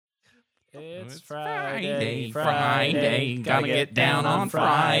It's Friday. Gotta get down on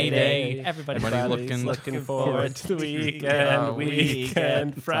Friday. Everybody's Everybody looking forward to the weekend.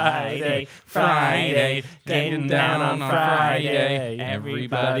 Weekend. Friday. Getting down on Friday.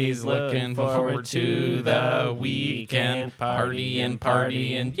 Everybody's looking forward to the weekend.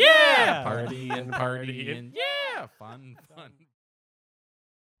 Partying. Yeah! Partying. Yeah! Fun.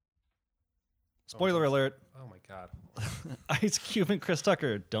 Spoiler alert. Oh my God. Ice Cube and Chris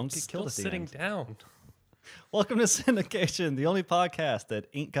Tucker don't get Still killed at the sitting end. down. Welcome to Syndication, the only podcast that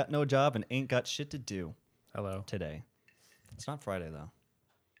ain't got no job and ain't got shit to do Hello. today. It's not Friday, though.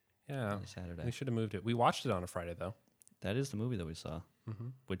 Yeah. It's Saturday. We should have moved it. We watched it on a Friday, though. That is the movie that we saw, Mm-hmm.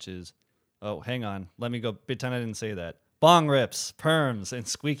 which is... Oh, hang on. Let me go pretend I didn't say that. Bong rips, perms, and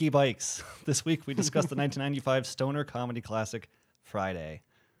squeaky bikes. This week we discussed the 1995 stoner comedy classic, Friday.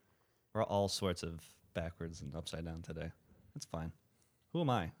 We're all sorts of backwards and upside down today. That's fine. Who am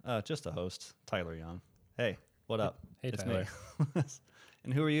I? Just a host, Tyler Young. Hey, what up? Hey, it's Tyler. me.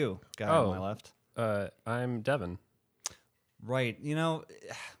 And who are you, guy on my left? I'm Devin. Right. You know,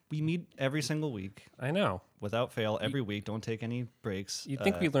 we meet every single week, I know. without fail, every week. Don't take any breaks. You'd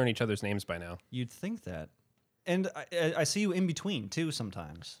think we learn each other's names by now. You'd think that. And I see you in between, too,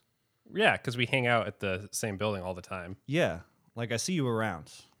 sometimes. Yeah, because we hang out at the same building all the time. Yeah. Like, I see you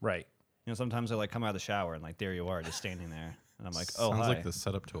around. Right. You know, sometimes I, like, come out of the shower and, like, there you are, just standing there. And I'm like, oh, Sounds hi. like the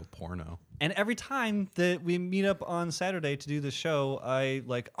setup to a porno. And every time that we meet up on Saturday to do the show, I,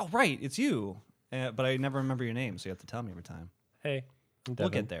 like, oh, right, it's you. But I never remember your name, so you have to tell me every time. Hey, I'm We'll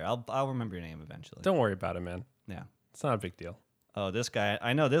Devin. get there. I'll remember your name eventually. Don't worry about it, man. Yeah. It's not a big deal. Oh, this guy.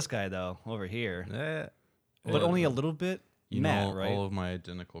 I know this guy, though, over here. But Well, only a little bit. You Matt, know, right? all of my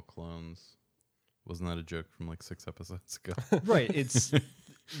identical clones. Wasn't that a joke from like 6 episodes ago? Right. It's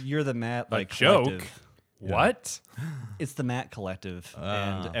you're the Matt like joke? collective. What? It's the Matt collective,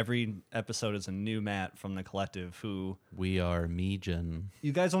 and every episode is a new Matt from the collective. Who We are Mejan.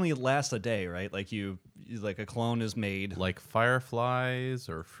 you guys only last a day, right? Like you like a clone is made. Like fireflies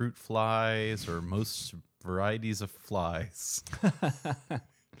or fruit flies or most varieties of flies.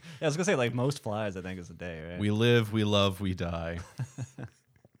 I was gonna say like most flies. I think is a day, right? We live, we love, we die.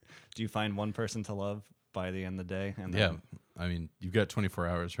 Do you find one person to love by the end of the day? And Yeah. then, I mean, you've got 24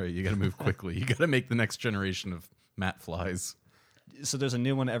 hours, right? You got to move quickly. You got to make the next generation of Matt flies. so there's a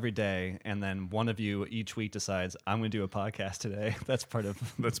new one every day, and then one of you each week decides I'm gonna do a podcast today. That's part of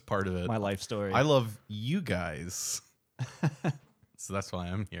That's part of it. my life story. I love you guys. So that's why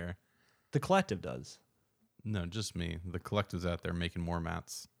I'm here. The collective does. No, just me. The collective's out there making more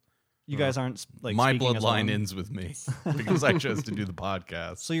Matts. You guys aren't like My speaking as one. bloodline ends with me because I chose to do the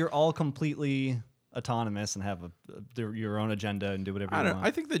podcast. So you're all completely autonomous and have your own agenda and do whatever you want.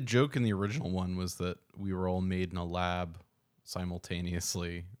 I think the joke in the original one was that we were all made in a lab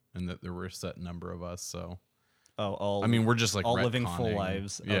simultaneously and that there were a set number of us. So, all I mean, we're just like all living full retconning.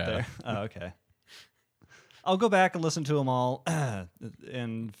 lives Yeah. out there. Oh, okay. I'll go back and listen to them all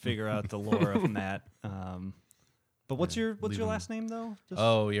and figure out the lore of Matt. But what's your leave him. last name though? Just-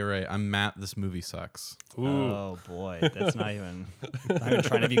 Oh, you're right. I'm Matt. This movie sucks. Oh boy, that's not even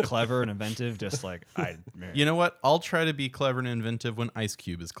trying to be clever and inventive. Just like You know what? I'll try to be clever and inventive when Ice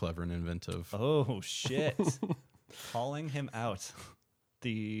Cube is clever and inventive. Oh shit! Calling him out,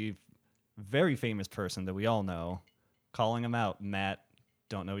 the very famous person that we all know, calling him out. Matt,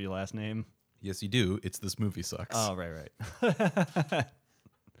 don't know your last name. Yes, you do. It's This Movie Sucks. Oh right.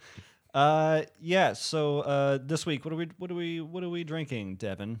 Yeah. So this week, what are we drinking,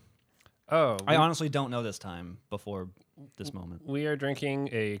 Devin? Oh, I honestly don't know this time before this moment. we are drinking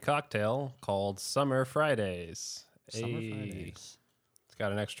a cocktail called Summer Fridays. Summer Hey. Fridays. It's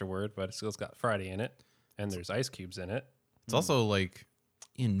got an extra word, but it's still got Friday in it, and there's ice cubes in it. It's also like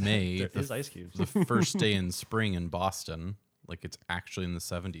in May, There is ice cubes. the first day in spring in Boston. Like it's actually in the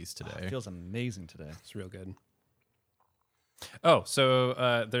 70s It today. feels amazing today. It's real good. Oh,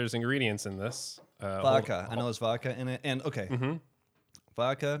 so there's ingredients in this. Vodka. I know there's vodka in it, and okay, Mm-hmm.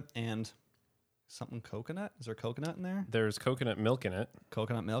 vodka and something coconut. Is there coconut in there? There's coconut milk in it.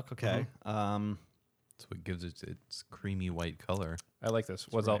 Coconut milk. Okay. That's what gives it its creamy white color. I like this.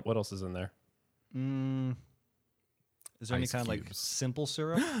 right. What else is in there? Is there any Ice kind of like cubes. simple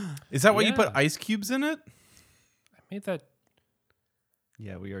syrup? Is that why you put Yeah. ice cubes in it? I made that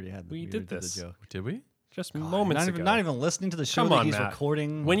Yeah, we already had. We already did the this. joke. Did we? just God, moments not ago. even, not even listening to the show Come that on, he's Matt.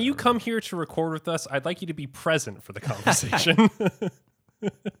 recording. When you come here to record with us, I'd like you to be present for the conversation.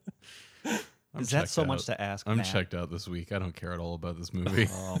 I'm Is that checked so out. much to ask? I'm Matt? checked out this week. I don't care at all about this movie.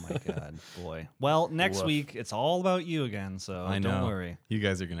 Oh my god, boy. Well, next Woof. week it's all about you again, so I know. don't worry. You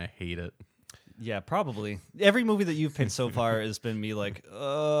guys are gonna hate it. Yeah, probably. Every movie that you've picked so far has been me like,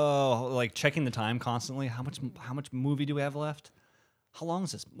 oh, like checking the time constantly. How much movie do we have left? How long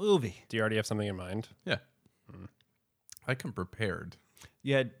is this movie? Do you already have something in mind? Yeah. I come prepared.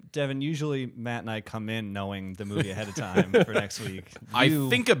 Yeah, Devin, usually Matt and I come in knowing the movie ahead of time for next week. I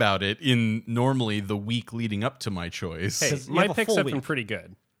think about it in normally the week leading up to my choice. Hey, 'Cause you my have a picks full have been week. pretty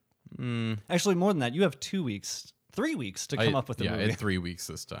good. Actually, more than that, you have 2 weeks, 3 weeks to come up with a I movie. had 3 weeks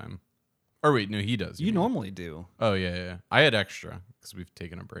this time. Or wait, no, he does. You mean. normally do. Oh, yeah. I had extra because we've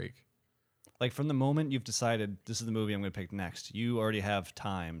taken a break. Like from the moment you've decided this is the movie I'm going to pick next, you already have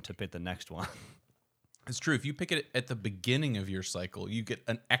time to pick the next one. It's true. If you pick it at the beginning of your cycle, you get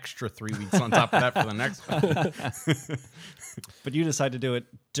an extra 3 weeks on top of that for the next one. But you decide to do it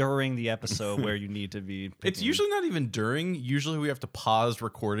during the episode where you need to be picking. It's usually not even during. Usually we have to pause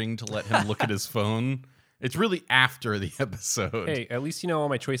recording to let him look at his phone. It's really after the episode. Hey, at least you know all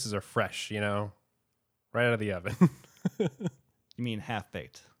my choices are fresh, you know? Right out of the oven. You mean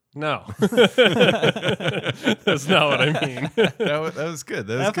half-baked. No. That's not what I mean. That was good.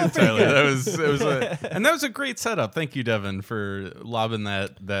 That was That good, felt pretty Tyler. good. And that was a great setup. Thank you, Devin, for lobbing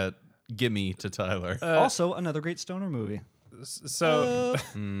that gimme to Tyler. Also, another great stoner movie. So,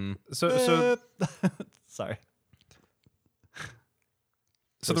 so Sorry.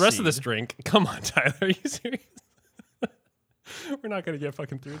 the rest of this Proceed. drink, come on, Tyler, are you serious? We're not going to get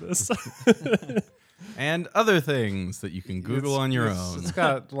fucking through this. And other things that you can Google on your own. It's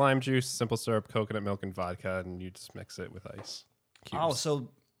got lime juice, simple syrup, coconut milk, and vodka, and you just mix it with ice. Cubes. Oh, so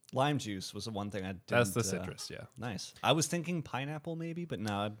lime juice was the one thing I did. That's the citrus, yeah. Nice. I was thinking pineapple maybe, but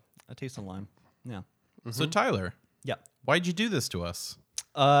no, I taste the lime. Yeah. So, Tyler, Yeah. why'd you do this to us?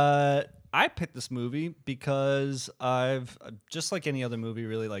 I picked this movie because I've just like any other movie,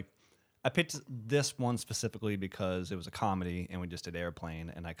 really. Like, I picked this one specifically because it was a comedy, and we just did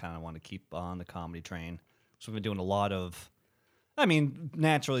Airplane, and I kind of want to keep on the comedy train. So we've been doing a lot of. I mean,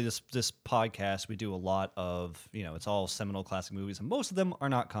 naturally, this podcast we do a lot of. You know, it's all seminal classic movies, and most of them are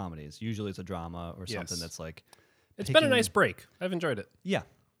not comedies. Usually, it's a drama or something Yes. that's like. It's been a picking- nice break. I've enjoyed it. Yeah,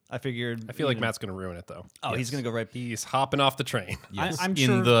 I figured. I feel like Matt's going to ruin it, though. Oh, he's gonna go right. He's hopping off the train. Yes, I'm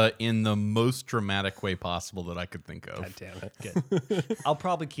in sure- in the most dramatic way possible that I could think of. God damn it. Good. I'll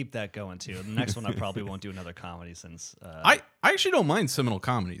probably keep that going too. The next one I probably won't do another comedy since. I actually don't mind seminal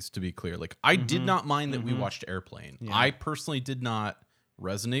comedies, to be clear. Like, I Mm-hmm. did not mind that we watched Airplane. I personally did not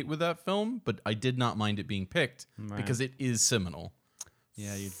resonate with that film, but I did not mind it being picked because it is seminal.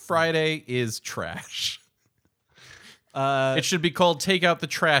 Yeah, you. Friday is trash. Uh, It should be called Take Out the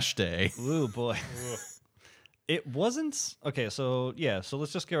Trash Day. Ooh boy. It wasn't okay. So yeah. So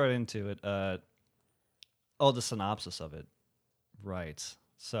let's just get right into it. The synopsis of it. Right.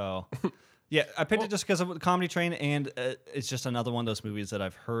 So, yeah, I picked it just because of the comedy train, and it's just another one of those movies that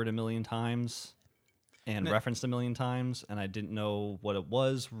I've heard a million times and referenced a million times, and I didn't know what it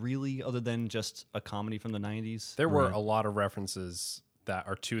was really, other than just a comedy from the '90s. There were a lot of references that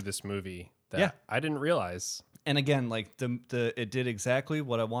are to this movie that Yeah. I didn't realize. And again, like it did exactly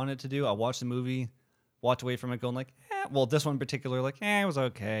what I wanted to do. I watched the movie, walked away from it going like, well, this one in particular, like, it was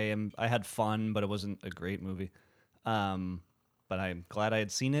okay, and I had fun, but it wasn't a great movie. But I'm glad I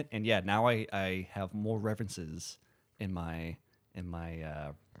had seen it, and yeah, now I have more references in my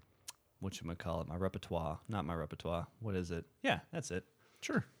whatchamacallit, my repertoire. Not my repertoire. What is it? Yeah, that's it.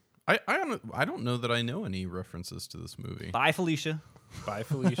 Sure. I don't know that I know any references to this movie. Bye, Felicia. Bye,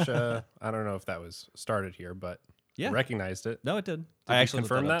 Felicia. I don't know if that was started here, but Yeah. I recognized it. No, it did. you I actually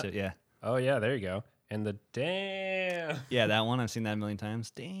confirm looked that? that? Up too. Yeah. Oh, yeah, there you go. And the damn. Yeah, that one. I've seen that a million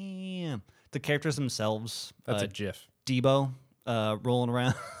times. Damn. The characters themselves. That's a GIF. Debo rolling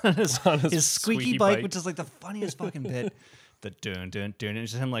around on his, On his his squeaky squeaky bike, bike. which is like the funniest fucking bit. The dun dun dun, and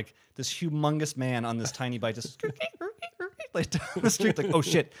it's just him like this humongous man on this tiny bike, just like down the street, like oh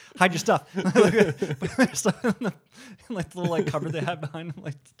shit, hide your stuff. Like the little like cover they have behind him,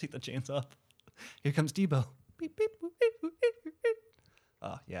 like take the chains off. Here comes Debo. Beep, beep, boop, beep, boop, beep, boop, beep.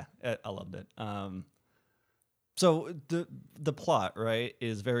 Oh yeah, I loved it. So the plot, right,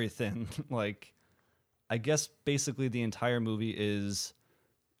 is very thin. Like, I guess basically the entire movie is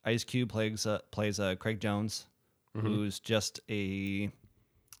Ice Cube plays Craig Jones, who's just he's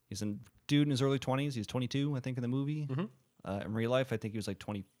a dude in his early 20s. He's 22, I think, in the movie. In real life, I think he was like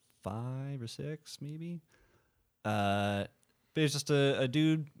 25 or 6, maybe. But he's just a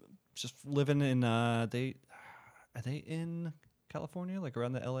dude just living in are they in California, like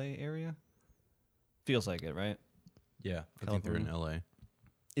around the LA area? Feels like it, right? Yeah, I think they're in LA.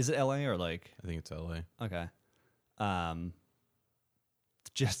 Is it LA or like I think it's LA. okay.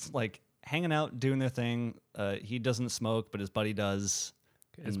 Just like hanging out, doing their thing. He doesn't smoke, but his buddy does.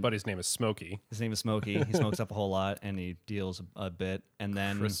 His buddy's name is Smokey. His name is Smokey. He smokes up a whole lot, and he deals a bit. And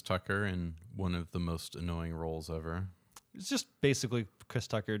then Chris Tucker in one of the most annoying roles ever. it's just basically Chris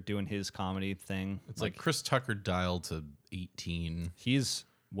Tucker doing his comedy thing. It's like Chris Tucker dialed to 18. He's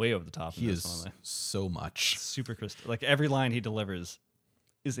way over the top. He in this is one, so much. super Chris. Like every line he delivers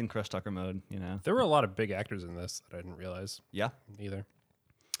is in Chris Tucker mode. You know. There were a lot of big actors in this that I didn't realize Yeah. either.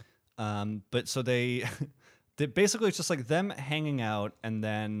 But so they basically it's just like them hanging out, and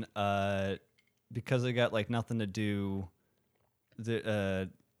then because they got like nothing to do,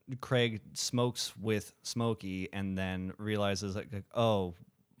 Craig smokes with Smokey, and then realizes like oh,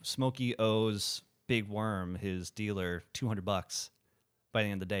 Smokey owes Big Worm, his dealer, $200 by the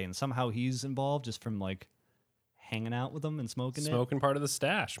end of the day, and somehow he's involved just from like hanging out with them and smoking it, Smoking part of the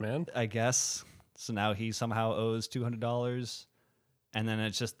stash, man. I guess. So now he somehow owes $200. And then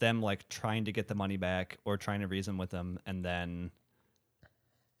it's just them like trying to get the money back or trying to reason with them. And then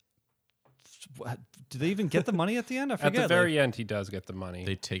do they even get the money at the end? I At forget. the very end, he does get the money.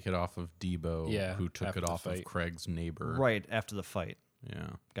 They take it off of Debo, Yeah, who took after it the off of fight. Craig's neighbor. right after the fight. Yeah.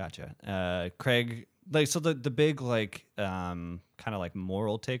 Gotcha. Craig, like, so the big like kind of like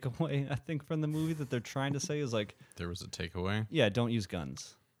moral takeaway I think from the movie that they're trying to say is like, There was a takeaway. yeah, don't use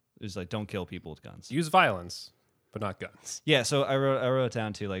guns. It's like don't kill people with guns. Use violence, but not guns. Yeah, so I wrote it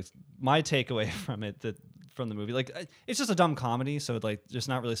down too. Like my takeaway from it from the movie, like it's just a dumb comedy, so like there's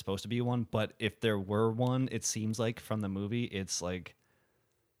not really supposed to be one. But if there were one, it seems like from the movie, it's like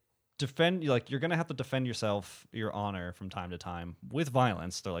you're gonna have to defend yourself, your honor from time to time with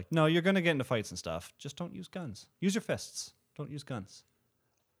violence. They're like, no, you're gonna get into fights and stuff. Just don't use guns. Use your fists. Don't use guns.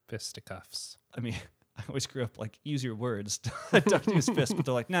 Fisticuffs. I mean, I always grew up like use your words. Don't use fists. But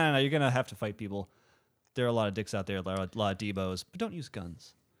they're like, no, you're gonna have to fight people. There are a lot of dicks out there, there are a lot of Debos, but don't use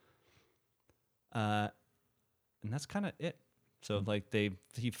guns. And that's kind of it. So like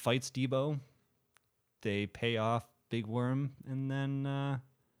he fights Debo, they pay off Big Worm, and then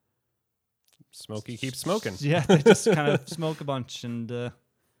Smokey keeps smoking. yeah, they just kind of smoke a bunch, and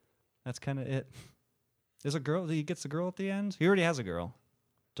that's kind of it. There's a girl. He gets a girl at the end. He already has a girl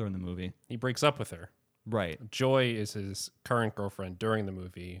during the movie, He breaks up with her. right? Joy is his current girlfriend during the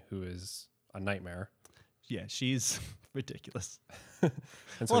movie, who is a nightmare. Yeah, she's ridiculous. And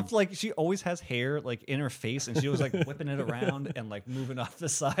so Well, it's like she always has hair like in her face, and she was like whipping it around and like moving off the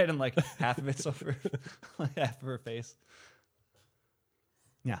side, and like half of it's over, like half of her face.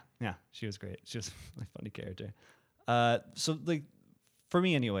 Yeah, she was great. She was a funny character. So like for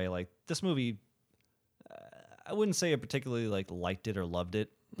me anyway, like this movie, I wouldn't say I particularly like liked it or loved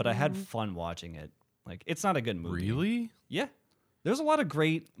it, but I had fun watching it. Like it's not a good movie. Really? Yeah. There's a lot of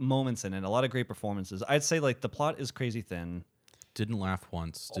great moments in it, a lot of great performances. I'd say like the plot is crazy thin. Didn't laugh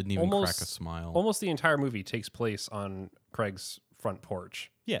once. Didn't even Almost- crack a smile. almost the entire movie takes place on Craig's front porch.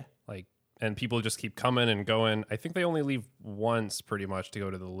 Yeah. Like, and people just keep coming and going. I think they only leave once pretty much to go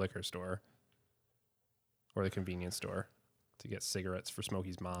to the liquor store or the convenience store to get cigarettes for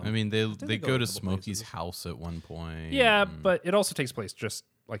Smokey's mom. I mean, they they go go a to couple Smokey's places. house at one point. yeah, and but it also takes place just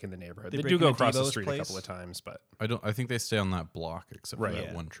like in the neighborhood. They They break do go into across the Debo's street place? a couple of times, but I think they stay on that block except Right. for that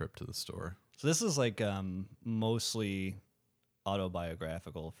Yeah. one trip to the store. So this is like mostly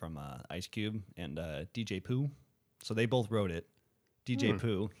autobiographical from Ice Cube and DJ Pooh. So they both wrote it. DJ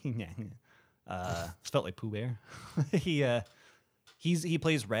Pooh, spelled like Pooh Bear. He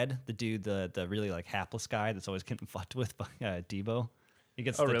plays Red, the dude, the really like hapless guy that's always getting fucked with by Debo. He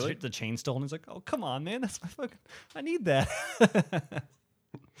gets Oh, really? the chain stolen. He's like, oh come on, man, that's my fucking. I need that.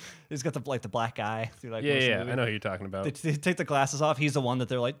 He's got the black eye. Through, like, most of the yeah, movie. I know who you're talking about. They take the glasses off. He's the one that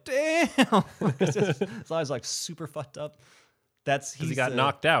they're like, damn. His eyes like super fucked up. Because he got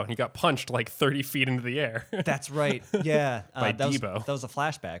knocked out. He got punched like 30 feet into the air. That's right. Yeah, By that Debo. that was a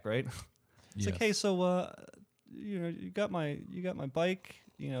flashback, right? It's like, Yes. hey, so you got my bike.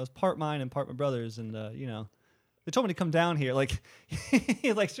 It's part mine and part my brother's, and they told me to come down here. Like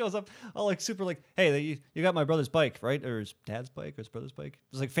he like shows up all like super like, hey, you got my brother's bike, right? Or his dad's bike or his brother's bike.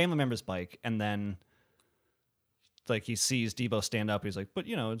 It was like family member's bike, and then like he sees Debo stand up. He's like, but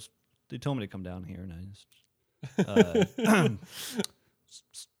they told me to come down here, and I just.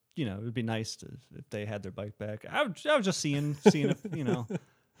 It would be nice if they had their bike back. I was just seeing if,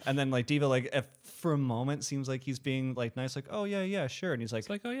 and then like Diva, like for a moment seems like he's being like nice, like, oh yeah, sure. And he's like, It's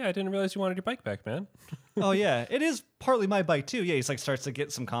like, oh yeah, I didn't realize you wanted your bike back, man. oh yeah, it is partly my bike too. Yeah. He's like starts to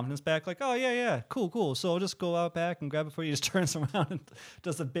get some confidence back. Like, oh yeah, cool. So I'll just go out back and grab it for you. He just turns around and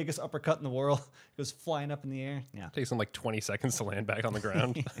does the biggest uppercut in the world. Goes flying up in the air. Yeah. Takes him like 20 seconds to land back on the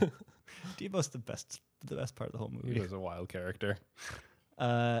ground. Devo's the best part of the whole He movie. was a wild character.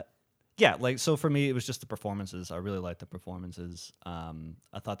 Yeah, yeah, like so for me, it was just the performances. I really liked the performances.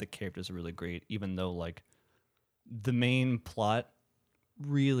 I thought the characters were really great, even though like the main plot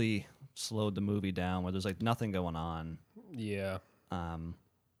really slowed the movie down, where there's like nothing going on. Yeah.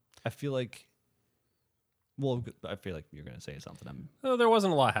 I feel like, well, I feel like you're gonna say something. No, there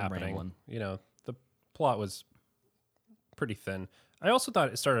wasn't a lot I'm happening. rambling. You know, the plot was pretty thin. I also thought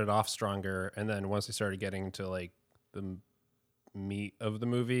it started off stronger, and then once they started getting to like the meat of the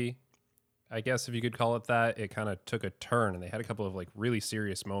movie, I guess if you could call it that, it kind of took a turn, and they had a couple of like really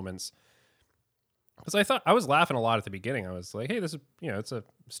serious moments. Because I thought I was laughing a lot at the beginning. I was like, "Hey, this is it's a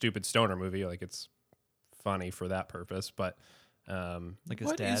stupid stoner movie. Like it's funny for that purpose." But Like his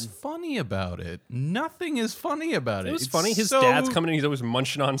What dad. is funny about it? Nothing is funny about it. it was It's funny. His so- dad's coming in. He's always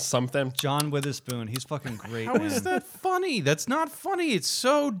munching on something. John Witherspoon. He's fucking great. How is that funny? That's not funny. It's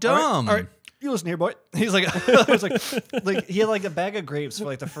so dumb. All right, you listen here, boy. He's like, I was like he had like a bag of grapes for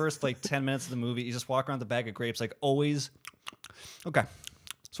like the first like 10 minutes of the movie. You just walk around with the bag of grapes, like always. Okay,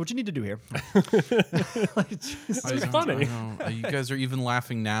 so what you need to do here? It's funny. You guys are even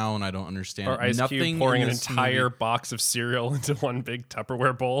laughing now, and I don't understand. Or Ice Nothing Cube pouring in an this entire movie- box of cereal into one big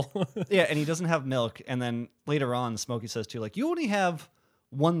Tupperware bowl. Yeah, and he doesn't have milk. And then later on, Smokey says too, like, you only have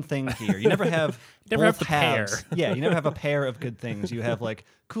one thing here. You never have never have both the pair. halves. Yeah, you never have a pair of good things. You have like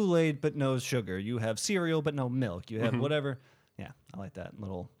Kool-Aid but no sugar. You have cereal but no milk. You have whatever. Yeah, I like that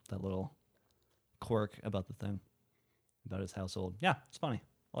little quirk about the thing, about his household. Yeah, it's funny.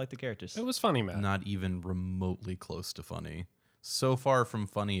 I like the characters. It was funny, man. Not even remotely close to funny. So far from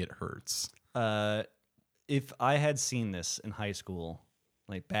funny, it hurts. If I had seen this in high school,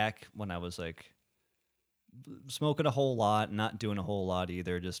 like back when I was like smoking a whole lot, not doing a whole lot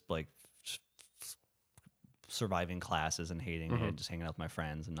either, just like surviving classes and hating it, just hanging out with my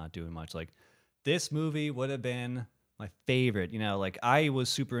friends and not doing much, like this movie would have been my favorite. You know, like I was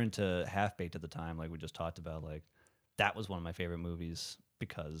super into Half-Baked at the time, like we just talked about. Like that was one of my favorite movies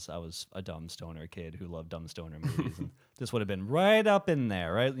because I was a dumb stoner kid who loved dumb stoner movies, and this would have been right up in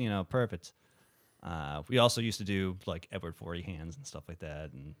there, right? You know, perfect. We also used to do like Edward Forty Hands and stuff like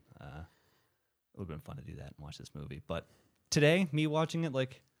that, and it would have been fun to do that and watch this movie. But today, me watching it,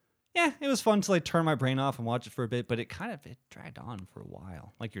 like, yeah, it was fun to like turn my brain off and watch it for a bit, but it dragged on for a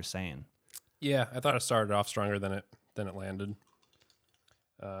while, like you're saying. Yeah, I thought it started off stronger than it landed.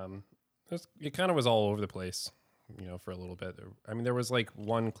 It kind of was all over the place, for a little bit. I mean, there was like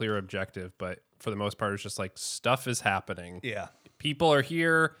one clear objective, but for the most part, it's just like stuff is happening. Yeah. People are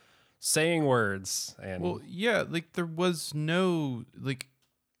here saying words, and Well, yeah, like there was no like.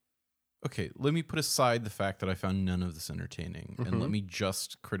 Okay, let me put aside the fact that I found none of this entertaining, and let me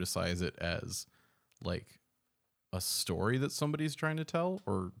just criticize it as like a story that somebody's trying to tell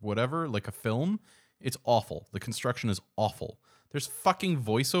or whatever, like a film. It's awful. The construction is awful. There's fucking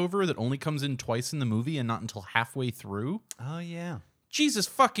voiceover that only comes in twice in the movie and not until halfway through. Oh yeah. Jesus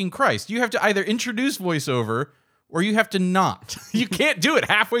fucking Christ. You have to either introduce voiceover or you have to not. You can't do it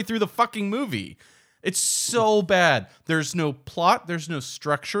halfway through the fucking movie. It's so bad. There's no plot. There's no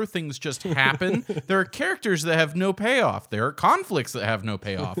structure. Things just happen. There are characters that have no payoff. There are conflicts that have no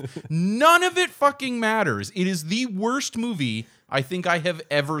payoff. None of it fucking matters. It is the worst movie I think I have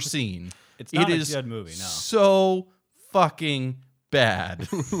ever seen. It's not It a is good movie, no. So fucking bad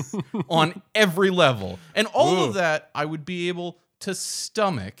on every level. And all of that I would be able to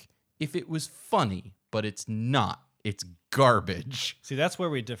stomach if it was funny, but it's not. It's garbage. See, that's where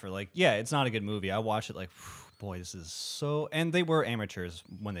we differ. Like, yeah, it's not a good movie. I watched it like, boy, this is so. And they were amateurs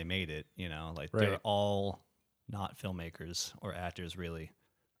when they made it. Like they're Right. all not filmmakers or actors really.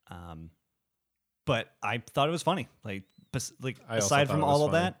 But I thought it was funny. Like, I also aside thought from it was all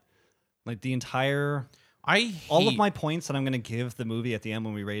of funny. that, like the entire. I All of hate- my points that I'm going to give the movie at the end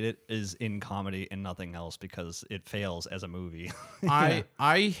when we rate it is in comedy and nothing else because it fails as a movie. I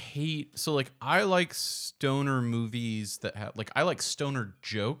hate so like I like stoner movies that have like I like stoner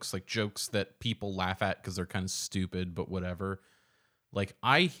jokes, like jokes that people laugh at because they're kind of stupid, but whatever. Like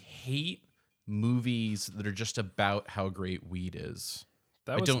I hate movies that are just about how great weed is.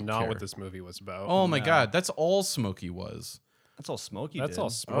 that I was don't not care. what this movie was about. Oh my god, that's all Smokey was. That's all Smokey That's did. all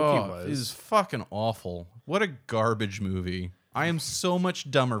Smokey Oh, was. it is fucking awful. What a garbage movie. I am so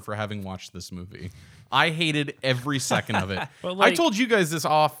much dumber for having watched this movie. I hated every second of it. But, I like- told you guys this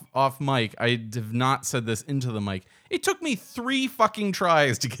off mic. I have not said this into the mic. It took me 3 fucking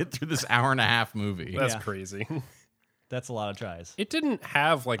tries to get through this hour and a half movie. That's Yeah. crazy. That's a lot of tries. It didn't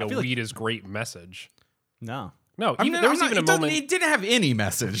have like a feel like- weed is great message. No. No, I mean, even, there was I'm even not- a it doesn't- moment. It didn't have any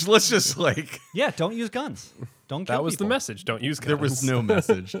message. Let's just like Yeah, don't use guns. Don't kill That was the people. message. Don't use guns. there was no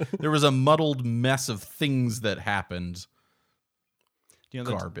message. There was a muddled mess of things that happened. the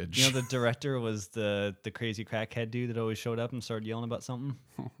garbage. You know the director was the crazy crackhead dude that always showed up and started yelling about something.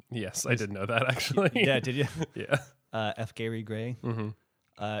 Yes, I did know that actually. Yeah, did you? Yeah. F. Gary Gray.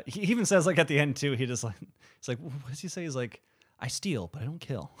 Mm-hmm. He even says like at the end too. He just like it's like what does he say? He's like, I steal, but I don't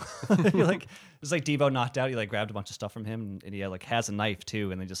kill. He like it's like Devo knocked out. He like grabbed a bunch of stuff from him, and he like has a knife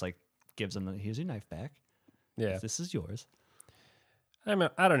too, and then just like gives him here's your knife back. Yeah. This is yours. I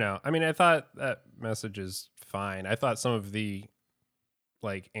don't know. I mean, I thought that message is fine. I thought some of the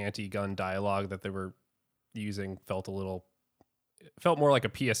like anti-gun dialogue that they were using felt more like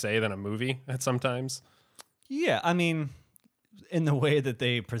a PSA than a movie at sometimes. Yeah, I mean, in the way that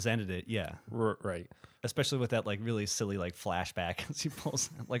they presented it, yeah. Right. Especially with that like really silly like flashback as he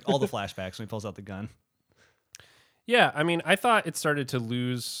pulls like all the flashbacks when he pulls out the gun. Yeah, I mean, I thought it started to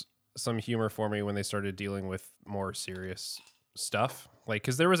lose some humor for me when they started dealing with more serious stuff. Like,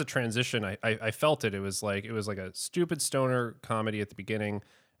 because there was a transition. I felt it. It was like a stupid stoner comedy at the beginning,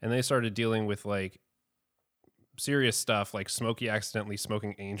 and they started dealing with like serious stuff, like Smokey accidentally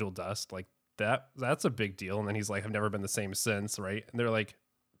smoking angel dust. Like that's a big deal. And then he's like, I've never been the same since, right? And they're like,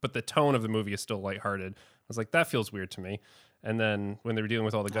 but the tone of the movie is still lighthearted. I was like, that feels weird to me. And then when they were dealing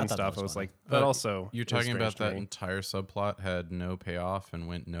with all the gun stuff, I was funny. like, that also You're is talking strange about to that me. entire subplot had no payoff and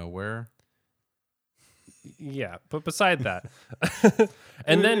went nowhere. Yeah, but beside that,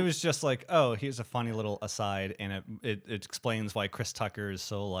 And then it was just like, oh, here's a funny little aside, and it explains why Chris Tucker is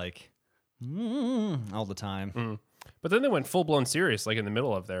so like all the time. but then they went full blown serious, like in the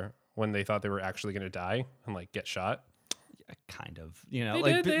middle of there when they thought they were actually going to die and like get shot. Yeah, kind of, you know, They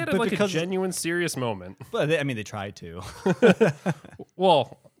like did. They had but like a because genuine serious moment. but they, I mean, they tried to.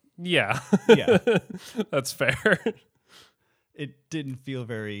 Well, yeah, Yeah, that's fair. it didn't feel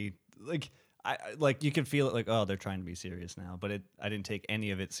very like. I like you can feel it like, oh, they're trying to be serious now, but I didn't take any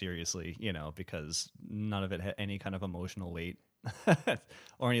of it seriously, you know, because none of it had any kind of emotional weight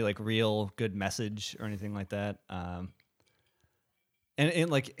or any like real good message or anything like that.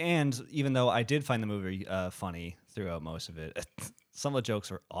 And even though I did find the movie funny throughout most of it, some of the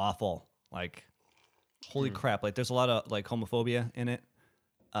jokes are awful. Like, holy crap! Like, there's a lot of like homophobia in it.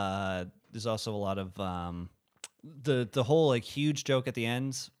 There's also a lot of the whole like huge joke at the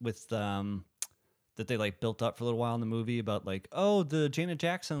end with that they like built up for a little while in the movie about like, oh, the Janet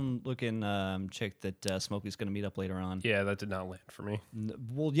Jackson looking chick that Smokey's gonna meet up later on. Yeah, that did not land for me.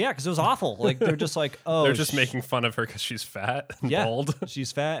 Well, yeah, because it was awful. Like they're just like, oh, They're just making fun of her because she's fat and yeah, bald.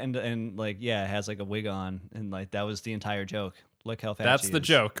 she's fat and like yeah, has like a wig on, and like that was the entire joke. Look how fat That's she the is.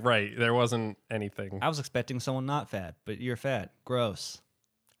 joke, right? There wasn't anything. I was expecting someone not fat, but you're fat. Gross.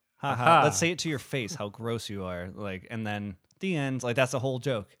 Ha Aha. ha. Let's say it to your face how gross you are. Like, and then the end, like that's the whole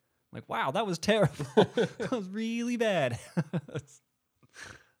joke. Like, wow, that was terrible. That was really bad.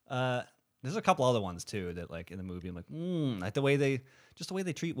 There's a couple other ones too that like in the movie, I'm like, like the way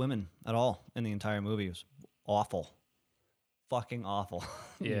they treat women at all in the entire movie was awful. Fucking awful.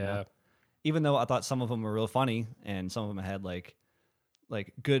 You Yeah. know? Even though I thought some of them were real funny and some of them had like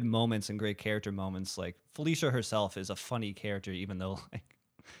good moments and great character moments. Like Felicia herself is a funny character, even though like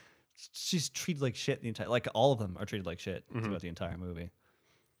she's treated like shit the entire. Like all of them are treated like shit throughout the entire movie.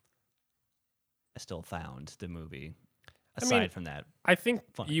 I still found the movie. Aside from that, I think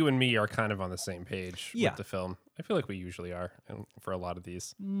Fun. you and me are kind of on the same page Yeah. with the film. I feel like we usually are for a lot of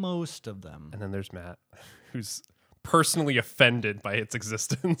these. most of them. And then there's Matt, who's personally offended by its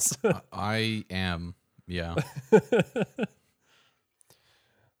existence. I am, yeah.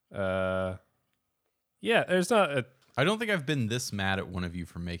 Yeah, there's not a. I don't think I've been this mad at one of you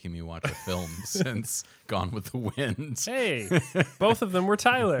for making me watch a film since Gone with the Wind. Hey, both of them were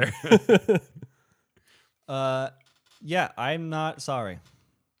Tyler. Yeah, I'm not sorry.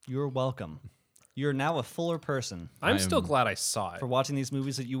 You're welcome. You're now a fuller person I'm still glad I saw it. for watching these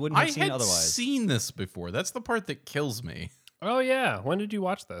movies that you wouldn't have I seen had otherwise. seen this before. That's the part that kills me. Oh yeah, when did you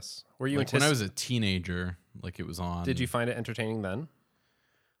watch this? Were you Like when I was a teenager, like it was on. Did you find it entertaining then?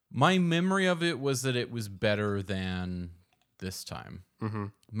 My memory of it was that it was better than this time. Mm-hmm.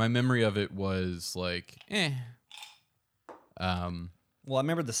 My memory of it was like, Well, I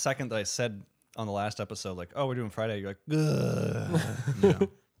remember the second that I said on the last episode, like, "Oh, we're doing Friday." You're like, "Ugh," yeah.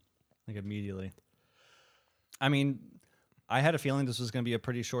 like immediately. I mean, I had a feeling this was going to be a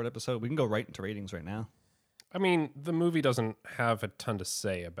pretty short episode. We can go right into ratings right now. I mean, the movie doesn't have a ton to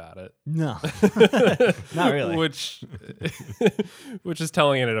say about it, No, not really. which is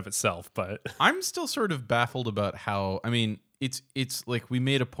telling in and of itself. But I'm still sort of baffled about how. I mean, it's like we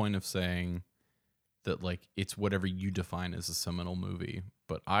made a point of saying that like it's whatever you define as a seminal movie,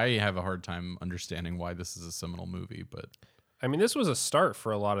 but I have a hard time understanding why this is a seminal movie. But I mean, this was a start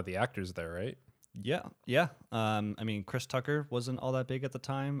for a lot of the actors there, right? Yeah, yeah. I mean, Chris Tucker wasn't all that big at the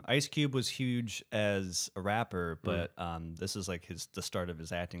time. Ice Cube was huge as a rapper, but this is like the start of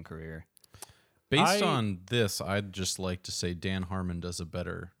his acting career. Based on this, I'd just like to say Dan Harmon does a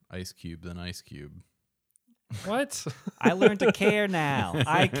better Ice Cube than Ice Cube. What? I learned to care now.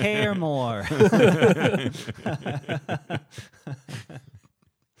 I care more. What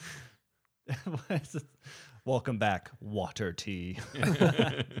is it? Welcome back, water tea.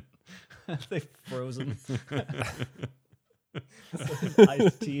 They've frozen.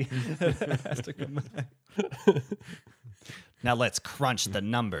 Iced tea has to come back. Now let's crunch the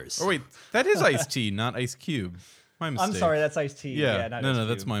numbers. Oh wait, that is Ice Tea, not Ice Cube. My mistake. I'm sorry, that's iced tea. Yeah, not no, Ice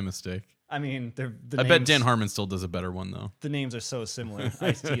that's Cube. my mistake. I mean, I bet Dan Harmon still does a better one though. The names are so similar.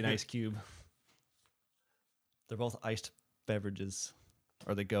 Iced tea and Ice Cube. They're both iced beverages,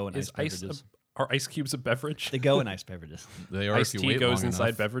 or they go in Is iced beverages. Are ice cubes a beverage? They go in iced beverages. They are Iced if you tea wait goes long inside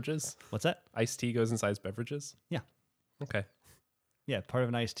enough. beverages? What's that? Iced tea goes inside beverages? Yeah. Okay. Yeah, part of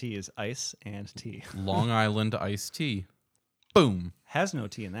an iced tea is ice and tea. Long Island iced tea. Boom. Has no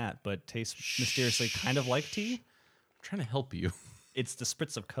tea in that, but tastes mysteriously kind of like tea. I'm trying to help you. It's the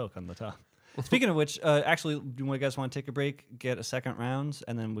spritz of Coke on the top. Speaking of which, actually, do you guys want to take a break, get a second round,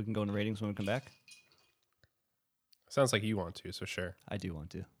 and then we can go into ratings when we come back? Sounds like you want to, so sure. I do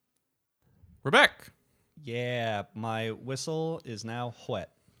want to. We're back. Yeah, my whistle is now wet.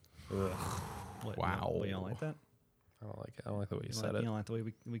 What, Wow. You don't like that? I don't like it. I don't like the way you You said don't it. like the way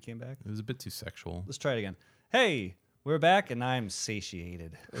we came back? It was a bit too sexual. Let's try it again. Hey, we're back, and I'm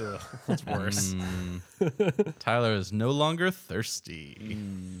satiated. Ugh, that's worse. Tyler is no longer thirsty.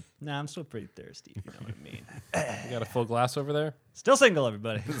 Nah, I'm still pretty thirsty, if you know what I mean. You got a full glass over there? Still single,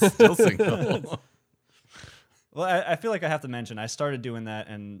 everybody. Still single. Well, I feel like I have to mention I started doing that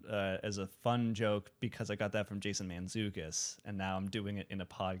and as a fun joke because I got that from Jason Mantzoukas, and now I'm doing it in a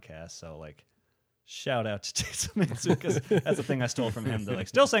podcast. So like, shout out to Jason Mantzoukas. That's the thing I stole from him. They're like,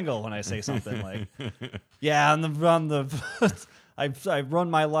 still single when I say something like, yeah, I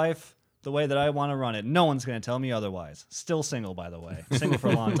run my life the way that I want to run it. No one's gonna tell me otherwise. Still single, by the way. Single for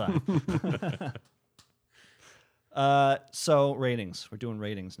a long time. So ratings. We're doing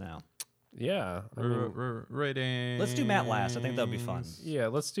ratings now. Yeah. I mean, Rating. Let's do Matt last. I think that'll be fun. yeah,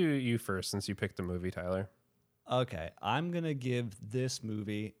 let's do you first since you picked the movie, Tyler. Okay, I'm gonna give this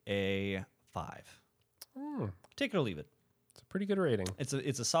movie a 5. Take it or leave it. It's a pretty good rating. It's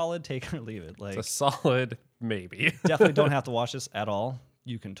a solid take it or leave it. Like It's a solid maybe. definitely don't have to watch this at all.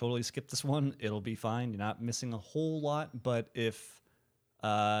 You can totally skip this one. It'll be fine. You're not missing a whole lot. But if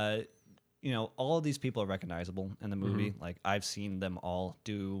all of these people are recognizable in the movie, like I've seen them all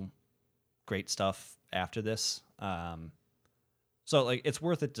do great stuff after this. So like it's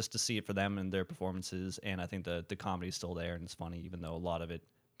worth it just to see it for them and their performances. And I think the comedy's still there and it's funny, even though a lot of it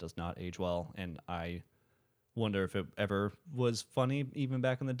does not age well. And I wonder if it ever was funny even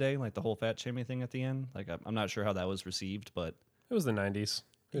back in the day, like the whole fat shaming thing at the end. Like I'm not sure how that was received, but It was the 90s.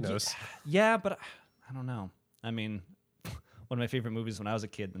 Who knows? yeah, but I don't know. I mean, one of my favorite movies when I was a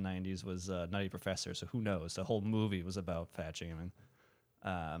kid in the 90s was Nutty Professor, so who knows? The whole movie was about fat shaming.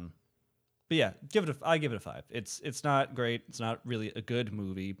 But yeah, I give it a 5. It's not great. It's not really a good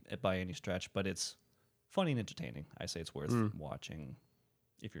movie by any stretch, but it's funny and entertaining. I say it's worth watching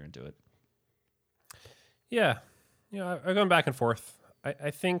if you're into it. Yeah. I'm going back and forth.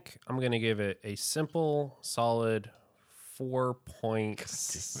 I think I'm going to give it a simple, solid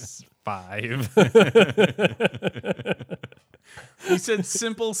 4.5. He said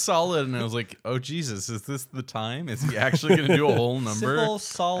simple, solid, and I was like, oh, Jesus, is this the time? Is he actually going to do a whole number? Simple,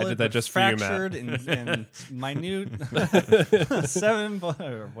 solid, I did that but just for you, Matt. fractured and minute. 7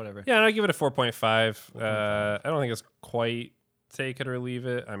 or whatever. Yeah, and I give it a 4.5. I don't think it's quite take it or leave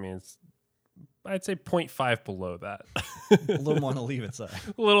it. I mean, I'd say 0.5 below that. A little more on the leave it side.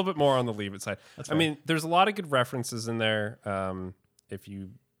 A little bit more on the leave it side. I fair. mean, there's a lot of good references in there. If you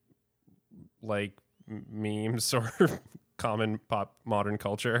like memes or common pop modern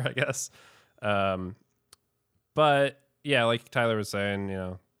culture, I guess. But yeah, like Tyler was saying,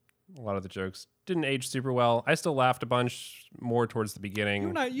 a lot of the jokes didn't age super well. I still laughed a bunch more towards the beginning. You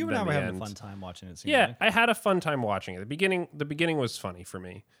and I than were the having end. a fun time watching it. seemed Yeah, like. I had a fun time watching it. The beginning was funny for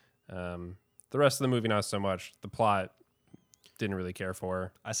me. The rest of the movie, not so much. The plot, didn't really care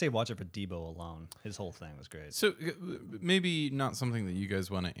for. I say watch it for Debo alone. His whole thing was great. So maybe not something that you guys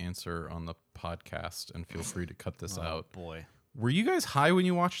want to answer on the podcast, and feel free to cut this out. Boy. Were you guys high when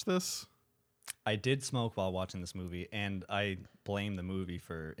you watched this? I did smoke while watching this movie, and I blame the movie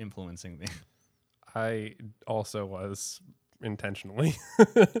for influencing me. I also was intentionally.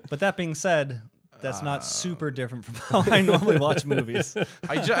 But that being said, That's not super different from how I normally watch movies.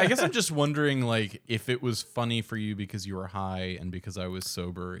 I guess I'm just wondering, like, if it was funny for you because you were high and because I was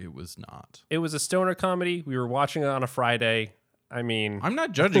sober, it was not. It was a stoner comedy. We were watching it on a Friday. I mean, I'm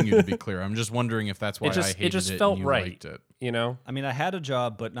not judging you, to be clear. I'm just wondering if that's why I hated it. it just felt and you right. liked it. you know? I mean, I had a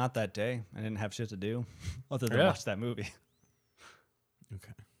job, but not that day. I didn't have shit to do other than Yeah. watch that movie.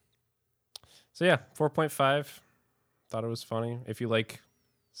 Okay. So yeah, 4.5. Thought it was funny. If you like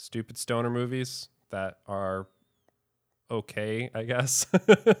stupid stoner movies that are okay, I guess.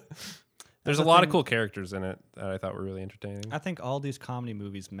 There's a the lot thing- of cool characters in it that I thought were really entertaining. I think all these comedy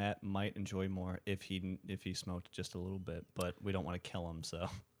movies Matt might enjoy more if he smoked just a little bit, but we don't want to kill him, so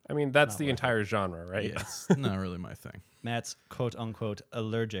I mean, that's Not the worth it. entire genre, right? Yeah, it's not really my thing. Matt's quote unquote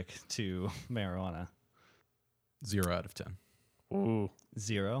allergic to marijuana. 0 out of 10. Ooh.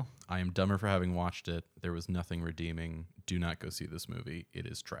 0. I am dumber for having watched it. There was nothing redeeming. Do not go see this movie. It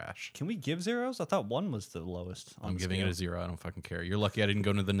is trash. Can we give zeros? I thought 1 was the lowest. On I'm the giving it a 0. I don't fucking care. You're lucky I didn't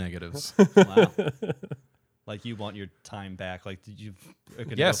go into the negatives. scale. Wow. Like you want your time back. Like did you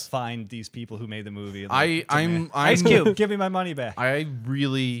could Yes. go find these people who made the movie. And, I'm Ice Cube, give me my money back. I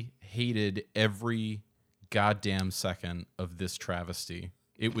really hated every goddamn second of this travesty.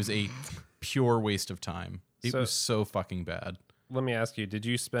 It was a pure waste of time. It So- was so fucking bad. Let me ask you, did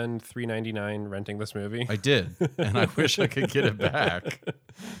you spend $3.99 renting this movie? I did, and I wish I could get it back.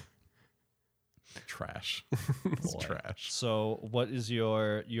 Trash. It's Boy. trash. So, what is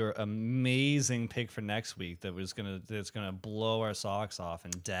your amazing pick for next week that's gonna blow our socks off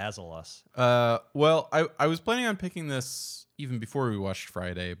and dazzle us? Well, I was planning on picking this even before we watched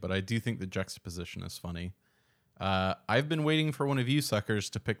Friday, but I do think the juxtaposition is funny. I've been waiting for one of you suckers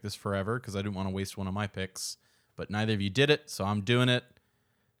to pick this forever because I didn't want to waste one of my picks, but neither of you did it, so I'm doing it.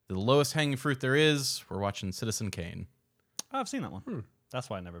 The lowest hanging fruit there is, we're watching Citizen Kane. Oh, I've seen that one. That's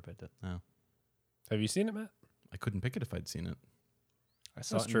why I never picked it. Have you seen it, Matt? I couldn't pick it if I'd seen it. I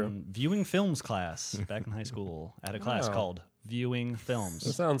saw That's it true. in viewing films class back in high school. I had a class Wow. called Viewing That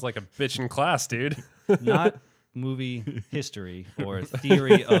Films, sounds like a bitch in class, dude. not movie history or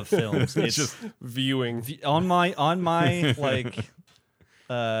theory of films. It's Just viewing. on my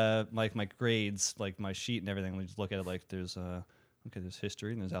like my grades, like my sheet and everything. We just look at it like there's there's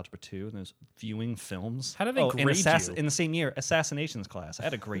history and there's algebra 2 and there's viewing films. How do they in grade you? in the same year? Assassinations class. I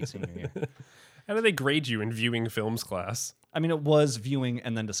had a great senior year. How do they grade you in viewing films class? I mean, it was viewing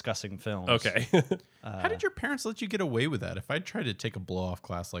and then discussing films. Okay. How did your parents let you get away with that? If I tried to take a blow off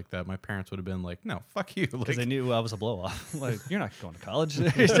class like that, my parents would have been like, "No, fuck you." Because Like, they knew I was a blow off. Like, you're not going to college.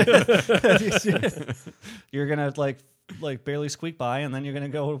 You're gonna like barely squeak by, and then you're gonna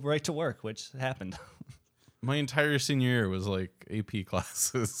go right to work, which happened. my entire senior year was like AP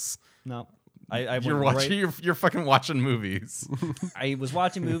classes. No, I You're went watching. right- You're fucking watching movies. I was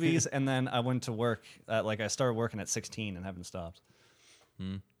watching movies, and then I went to work. I started working at 16 and haven't stopped.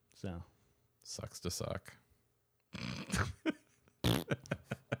 So Sucks to suck.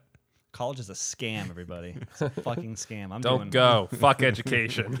 college is a scam, everybody. It's a fucking scam. I'm Don't doing, go. Fuck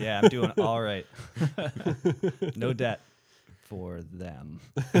education. Yeah, I'm doing all right. No debt for them.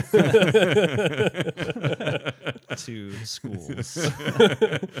 To schools.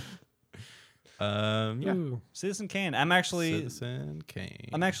 Yeah. Ooh. Citizen Kane. I'm actually Citizen Kane.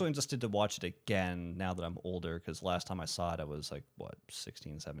 interested to watch it again now that I'm older, because last time I saw it, I was like, what,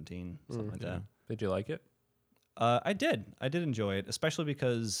 16, 17, something like that. Did you like it? I did enjoy it, especially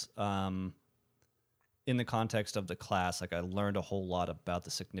because in the context of the class, like I learned a whole lot about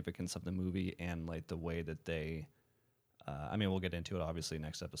the significance of the movie and like the way that they, I mean, we'll get into it obviously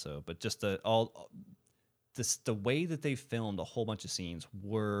next episode, but just the way that they filmed a whole bunch of scenes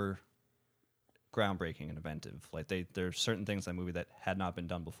were groundbreaking and inventive. Like there's certain things in that movie that had not been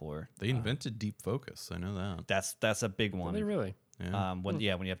done before. They invented deep focus. I know that. That's a big Did one. they really? Yeah. When you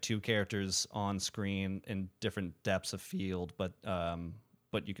have two characters on screen in different depths of field, but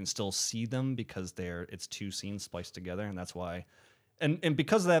you can still see them because it's two scenes spliced together, and that's why. And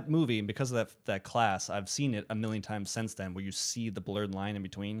because of that movie and because of that class, I've seen it a million times since then, where you see the blurred line in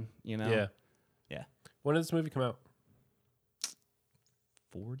between. You know, Yeah. yeah, When did this movie come out?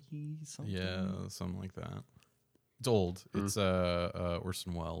 40 something. Yeah, something like that. It's old. It's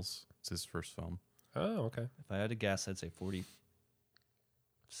Orson Welles. It's his first film. Oh, okay. If I had to guess, I'd say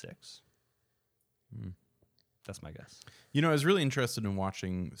 46. That's my guess. You know, I was really interested in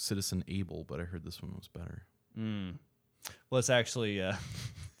watching Citizen Abel, but I heard this one was better. Well, it's actually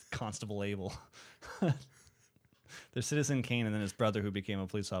Constable Abel. There's Citizen Kane and then his brother who became a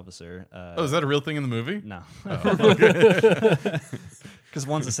police officer. Oh, is that a real thing in the movie? No. Because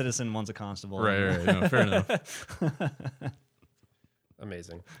one's a citizen, one's a constable. Right. No, fair enough.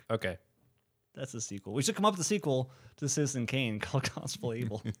 Amazing. Okay. That's a sequel. We should come up with a sequel to Citizen Kane called Gospel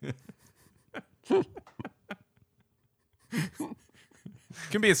Evil.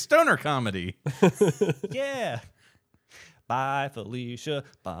 Can be a stoner comedy. Yeah. Bye, Felicia.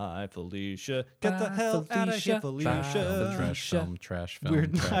 Bye, Felicia. Get the hell out of here, Felicia. Trash film. We're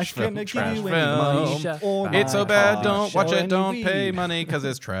trash not film, gonna give trash you any money. film. Or It's so my bad, car, don't watch or it, any don't pay weed. money because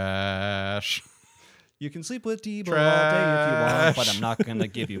it's trash. You can sleep with Debo all day if you want, but I'm not gonna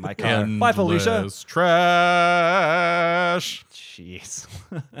give you my car. Bye, Felicia. Endless trash. Jeez.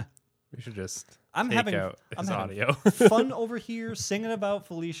 We should just I'm take having- out I'm his having audio. Fun over here singing about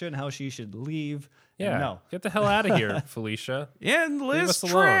Felicia and how she should leave. Yeah. No. Get the hell out of here, Felicia. Endless us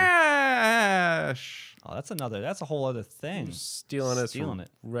alone. trash. Oh, that's a whole other thing. Stealing it Stealing from it.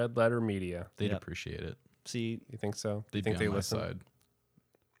 Red Letter Media. They'd Yep. appreciate it. See, You think so? They'd you think be they on my listen? side.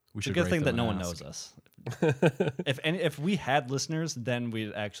 We it's a should good write thing that them no and one ask. knows us. If we had listeners, then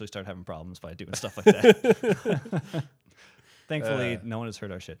we'd actually start having problems by doing stuff like that. Thankfully, no one has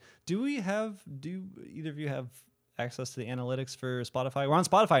heard our shit. Do either of you have access to the analytics for Spotify? We're on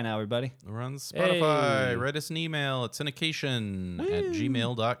Spotify now, everybody. We're on Spotify. Hey. Write us an email at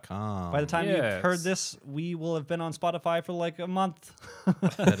syndication@gmail.com. By the time you've heard Yes. this, we will have been on Spotify for like a month.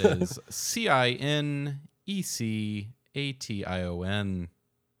 That is CINECATION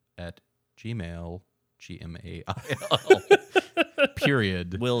at Gmail. GMAIL.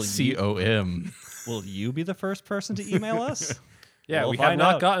 Period. Will you- COM. Will you be the first person to email us? Yeah, We'll we have find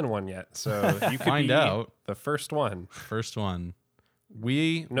not out. gotten one yet, so you could Find be out. the first one. First one.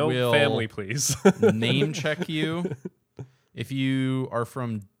 We No will family, please. name check you if you are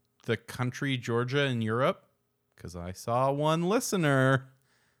from the country Georgia in Europe, because I saw one listener.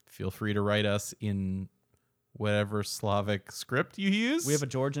 Feel free to write us in whatever Slavic script you use. We have a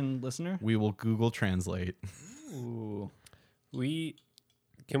Georgian listener. We will Google Translate. Ooh.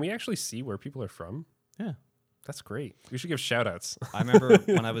 Can we actually see where people are from? Yeah. That's great. We should give shout outs. I remember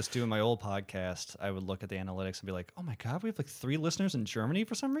when I was doing my old podcast, I would look at the analytics and be like, oh my God, we have like 3 listeners in Germany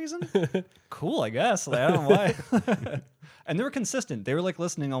for some reason? Cool, I guess. Like, I don't know why. And they were consistent. They were like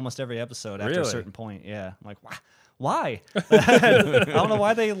listening almost every episode after a Really? certain point. Yeah. I'm like, why? I don't know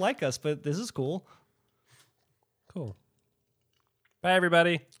why they like us, but this is cool. Cool. Bye,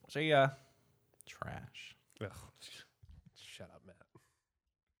 everybody. See ya. Trash. Ugh. Shut up, Matt.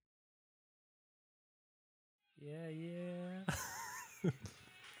 Yeah.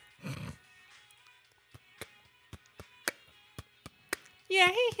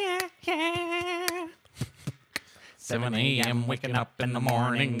 7 a.m. waking up in the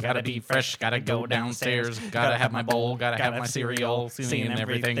morning. Gotta be fresh, gotta go downstairs. Gotta have my bowl, gotta have my cereal. Seeing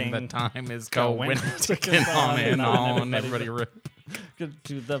everything, the time is going. Ticking on and on. Everybody Go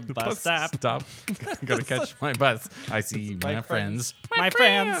to the bus stop. Stop. Gotta catch my bus. I see my friends. My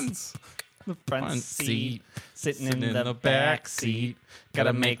friends. The front Front seat. seat. Sitting Sitting in the back seat.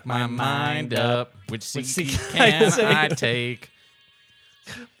 Gotta make my mind up. Which seat seat can I I take?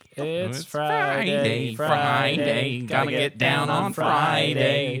 It's Friday. Gotta get down on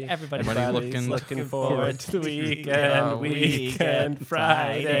Friday. Everybody's looking forward to the weekend. weekend.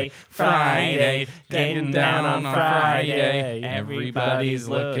 Friday. Getting down on Friday. Everybody's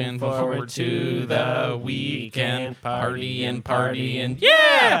looking forward to the weekend. Partying,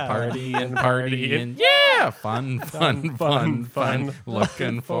 yeah! Partying, yeah! Fun.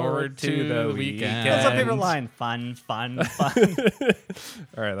 Looking forward to the weekend. What's our favorite line? Fun.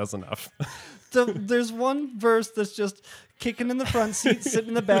 All right, that's enough. So there's one verse that's just kicking in the front seat, sitting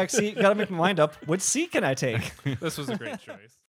in the back seat. Gotta make my mind up. Which seat can I take? This was a great choice.